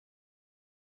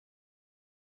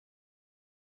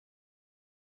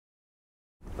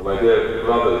And my dear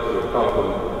brothers who have come from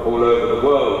all over the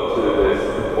world to this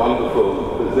wonderful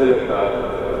basilica,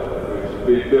 which has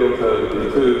been built over the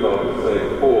tomb of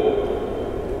St.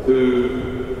 Paul,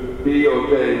 to be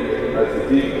ordained as a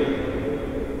deacon.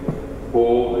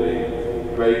 Paul,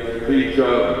 the great preacher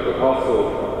and apostle,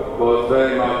 was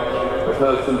very much a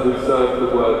person who served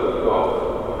the Word of God.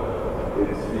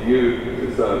 It's for you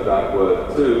to serve that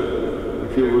Word too,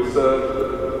 which you will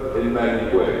serve in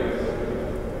many ways.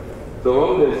 So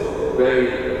on this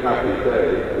very happy day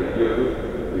for you,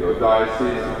 for your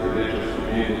diocese, religious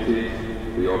communities,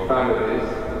 for your families,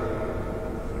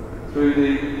 through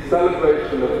the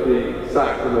celebration of the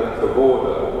Sacrament of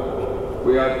Order,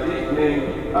 we are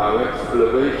deepening our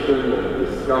exploration and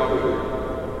discovery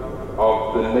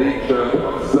of the nature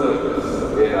of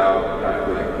service in our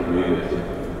Catholic community.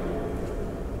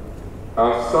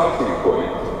 Our starting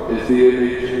point is the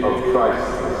image of Christ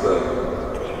the servant.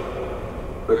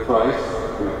 The Christ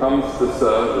who comes to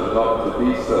serve and not to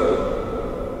be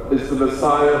served is the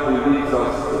Messiah who leads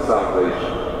us to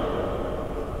salvation.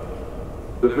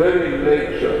 The very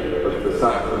nature of the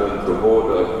Sacrament of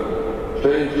Order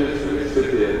changes the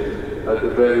recipient at the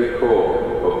very core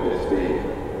of his being.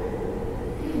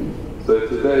 So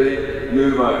today,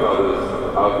 you, my brothers,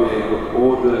 are being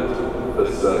ordered for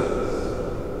service.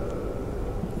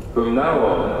 From now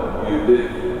on, you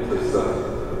live to serve.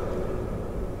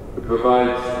 It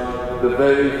provides the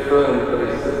very firm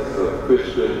basis of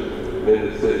Christian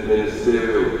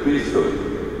ministerial priesthood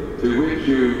to which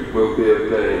you will be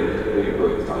ordained in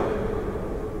good time.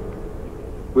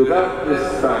 Without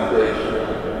this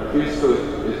foundation, priesthood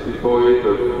is devoid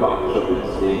of much of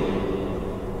its meaning,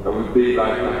 and would be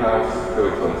like a house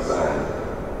built on sand,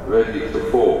 ready to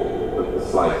fall at the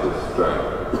slightest tremor.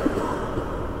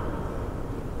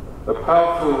 A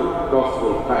powerful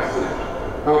gospel passage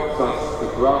helps us to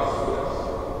grasp this.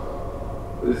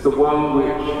 It is the one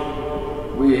which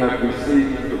we have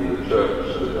received from the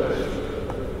Church today,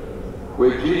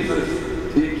 where Jesus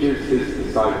teaches his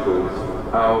disciples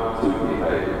how to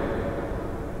behave.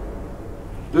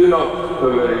 Do not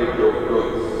parade your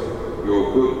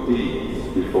good deeds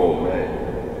before men.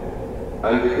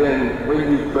 And again, when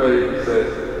you pray, he says,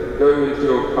 go into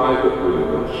your private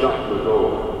room and shut the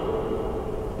door.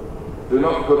 Do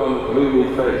not put on a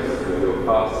gloomy face when you're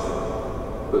fasting,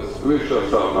 but spruce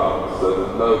yourself up so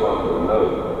that no one will know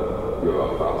you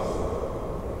are fasting.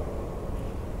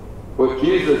 What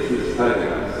Jesus is telling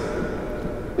us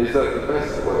is that the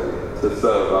best way to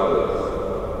serve others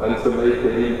and to make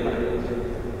an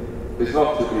impact is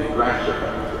not to be rash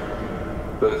about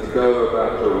it, but to go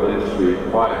about your ministry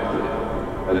quietly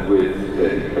and with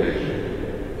dedication.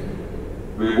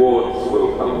 Rewards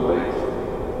will come later.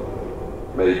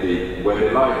 Maybe when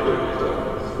Elijah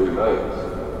returns, who knows?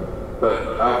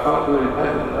 But our Father in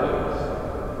heaven knows,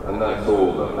 and that's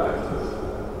all that matters.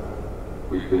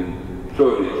 We can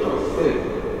surely trust him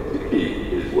to keep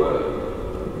his word.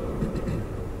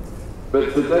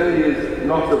 But today is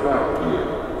not about you.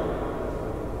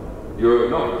 You're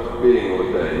not being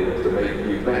ordained to make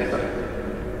you better.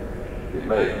 It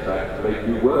may, in fact, make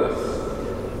you worse.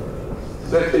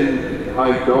 Setting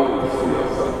high goals for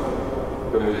yourself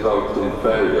can result in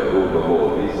failure all the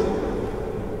more easily.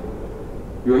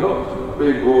 You're not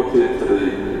being brought into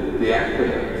the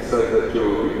Diaconate so that you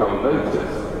will become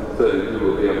noticed, so that you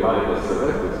will be a minor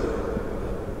celebrity.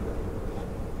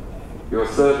 Your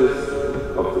service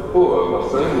of the poor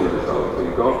must only result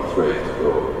in God's great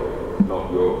glory,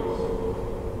 not yours.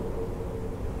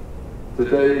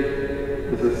 Today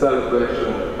is a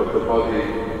celebration of the body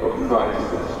of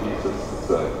Christ as Jesus'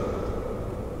 servant.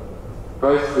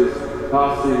 Christ is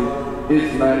passing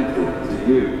his mantle to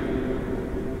you,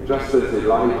 just as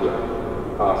Elijah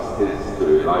passed his to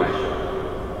Elisha,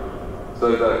 so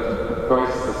that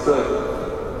Christ the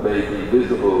servant may be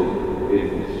visible in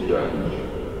his church.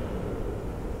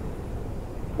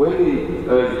 When the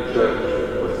early church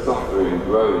was suffering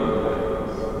growing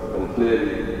pains and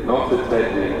clearly not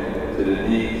attending to the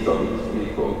needs of its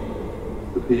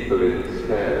the people in its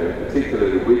care, in particular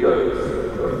the widows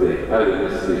of the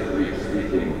Hellenistic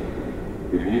Greek-speaking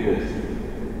community,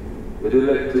 it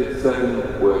elected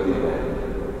 7 worthy men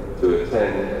to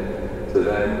attend to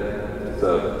them, to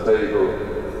serve the table,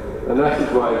 and that is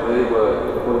why they were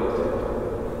appointed.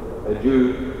 And you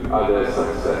are their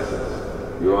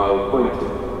successors. You are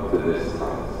appointed to this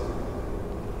task.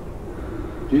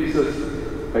 Jesus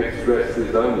expressed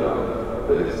his own love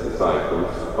for his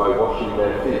disciples by washing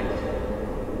their feet.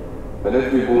 And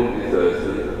every Maundy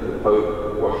Thursday, the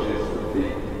Pope washes the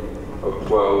feet of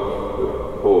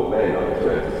 12 poor men, I was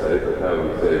going to say, but now we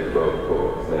say 12 poor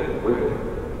men and women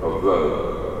of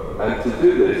Rome. And to do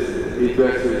this, he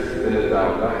dresses in a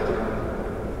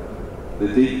Diaconate, the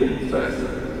deacon's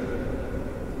vestment.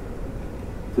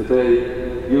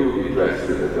 Today, you will be dressed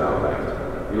in a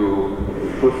Diaconate. You will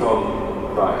put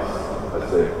on Christ, as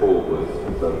St. Paul was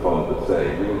so fond of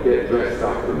saying. You will get dressed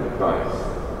up in Christ.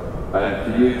 And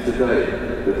for you today,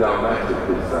 the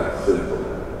Diaconate is that symbol.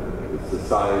 It's the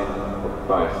sign of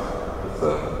Christ the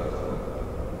servant.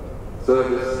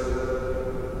 Service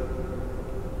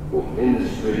or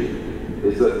ministry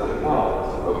is at the heart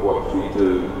of what we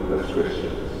do as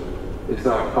Christians. It's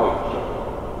our culture.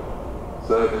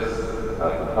 Service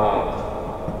at the heart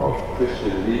of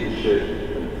Christian leadership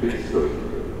and priesthood.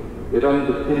 It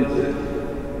underpins it.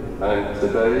 And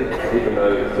today, even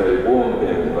though it's very warm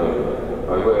here in Rome,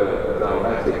 I wear a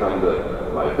Diaconate under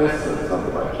my vestments,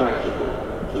 under my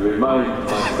chasuble, to remind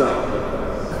myself of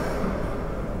this.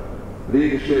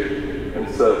 Leadership and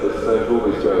service don't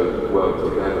always go well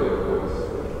together, of course.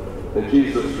 And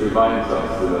Jesus reminds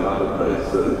us in another place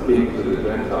that the kings of the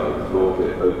Gentiles lord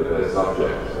it over their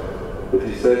subjects. But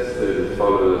he says to his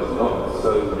followers, not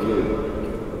so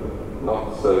you,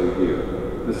 not so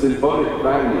you. The symbolic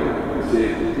value, you see,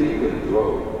 of the deacon's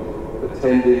role,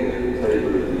 attending at the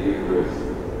table of the Eucharist,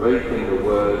 breaking the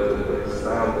word and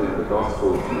expounding the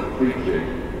Gospels and preaching,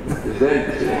 is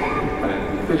empty and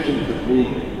deficient of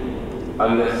meaning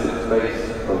unless it's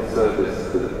based on service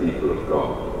to the people of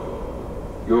God.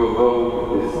 Your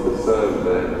role is to serve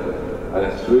them, and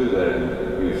through them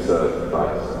you serve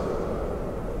Christ.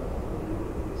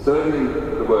 Serving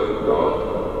the Word of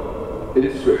God in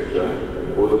Scripture,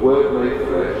 or the Word made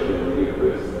flesh in the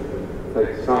Eucharist,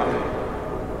 takes time.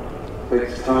 It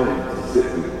takes time to sit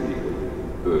with people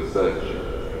who are searching.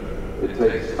 It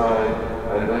takes time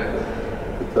and effort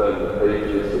to turn the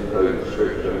pages of Holy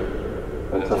Scripture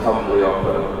and to humbly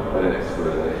offer an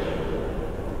explanation.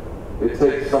 It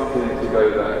takes something to go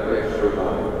that extra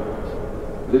mile.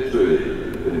 Literally,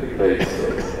 in the case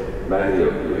of many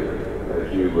of you,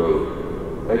 as you will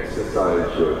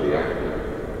exercise your diaconate.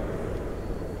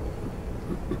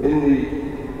 In the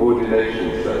ordination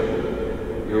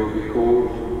ceremony, you will be called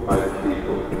by the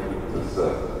people to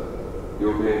serve. You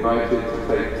will be invited to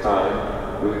take time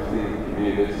with the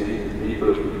community, the people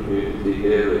of the community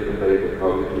here at the Baker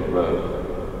College in Rome,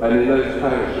 and in those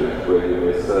parishes where you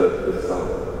may serve the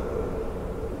summer.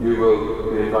 You will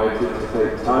be invited to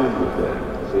take time with them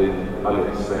in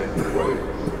unexpected ways.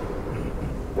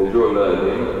 And your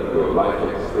learning, your life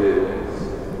experience,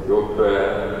 your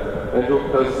prayer, and your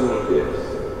personal gifts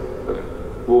have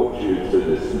brought you to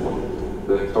this point.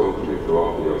 They've told you to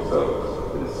offer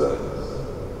yourselves in service.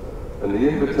 And the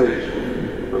invitation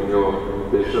from your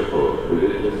bishop or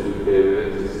religious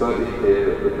superior to study here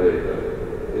at the Baker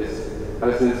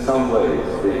has in some ways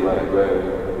been like going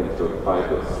into a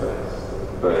private space.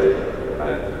 Pray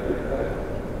and prepare.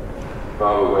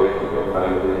 Far away from your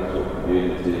families or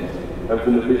communities and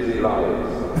from the busy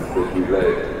lives that you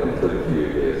led until a few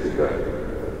years ago.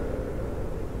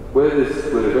 Where this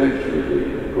will eventually be,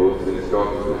 of course, is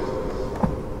God's business.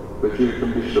 But you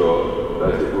can be sure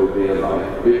that it will be a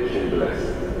life rich in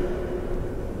blessing.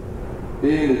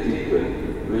 Being a deacon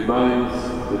reminds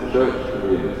the church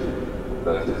community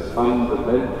that its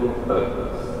fundamental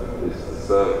purpose is to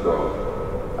serve God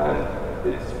and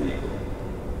its people.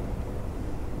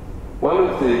 One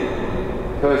of the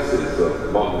curses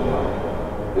of modern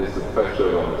life is the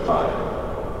pressure on time.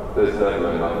 There's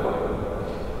never enough of it.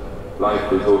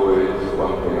 Life is always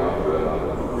one thing after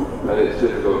another, and it's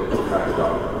difficult to catch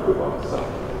up with oneself.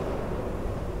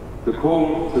 The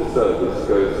call to service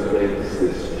goes against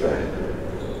this trend.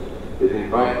 It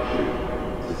invites you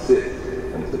to sit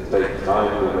and to take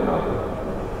time with another,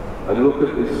 and look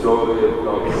at the story of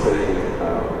God's saving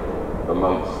power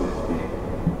amongst his people.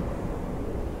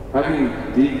 Having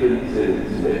deacons in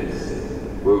its midst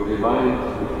will remind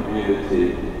the community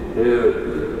here at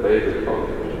the Baker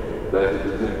College that it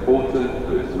is important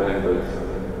to its members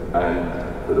and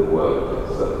to the world it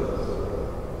serves.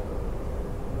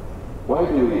 Why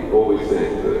do we always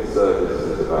think that service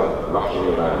is about rushing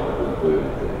around and doing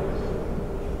things?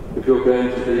 If you're going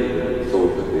to be the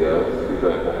salt of the earth, you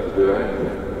don't have to do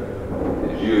anything.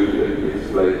 It's you that gives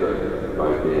flavour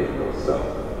by being yourself.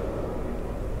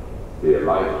 Be a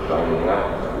light shining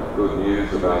out with good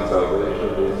news of our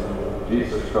salvation is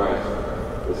Jesus Christ.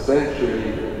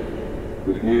 Essentially,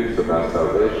 good news of our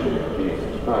salvation in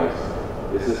Jesus Christ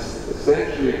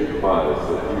essentially requires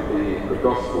that you be a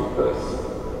gospel person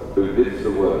who lives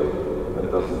the word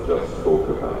and doesn't just talk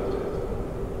about it.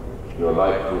 Your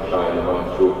light will shine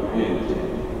amongst your community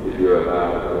if you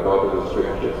allow the God of the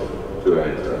Scriptures to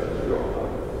enter your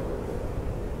heart.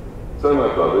 So,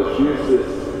 my brothers, use this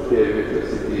period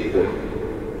as a deacon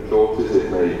short as it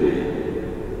may be,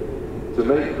 to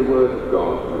make the Word of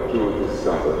God, which you will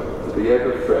discover, to be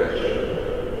ever fresh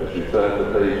as you turn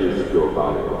the pages of your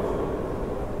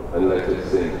Bible, and let it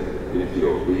sink into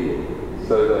your being,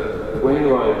 so that when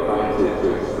you are invited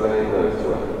to explain those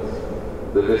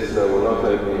words, the listener will not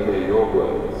only hear your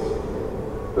words,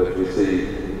 but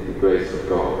receive the grace of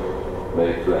God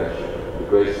made flesh, the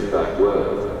grace of that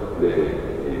Word living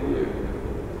in you.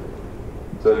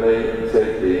 So may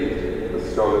St. Bede,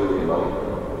 the scholarly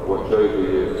monk, watch over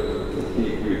you and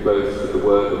keep you close to the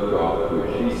Word of God,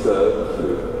 which he serves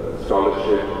through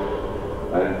scholarship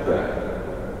and prayer.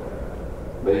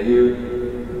 May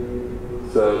you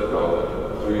serve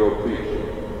God through your preaching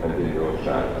and in your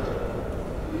shout.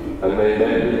 And may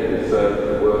Mary, who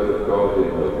served the Word of God in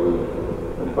her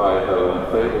womb and by her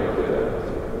unfailing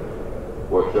fidelity,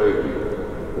 watch over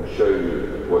you and show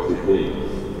you what it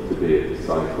means to be a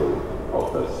disciple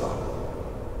of her Son.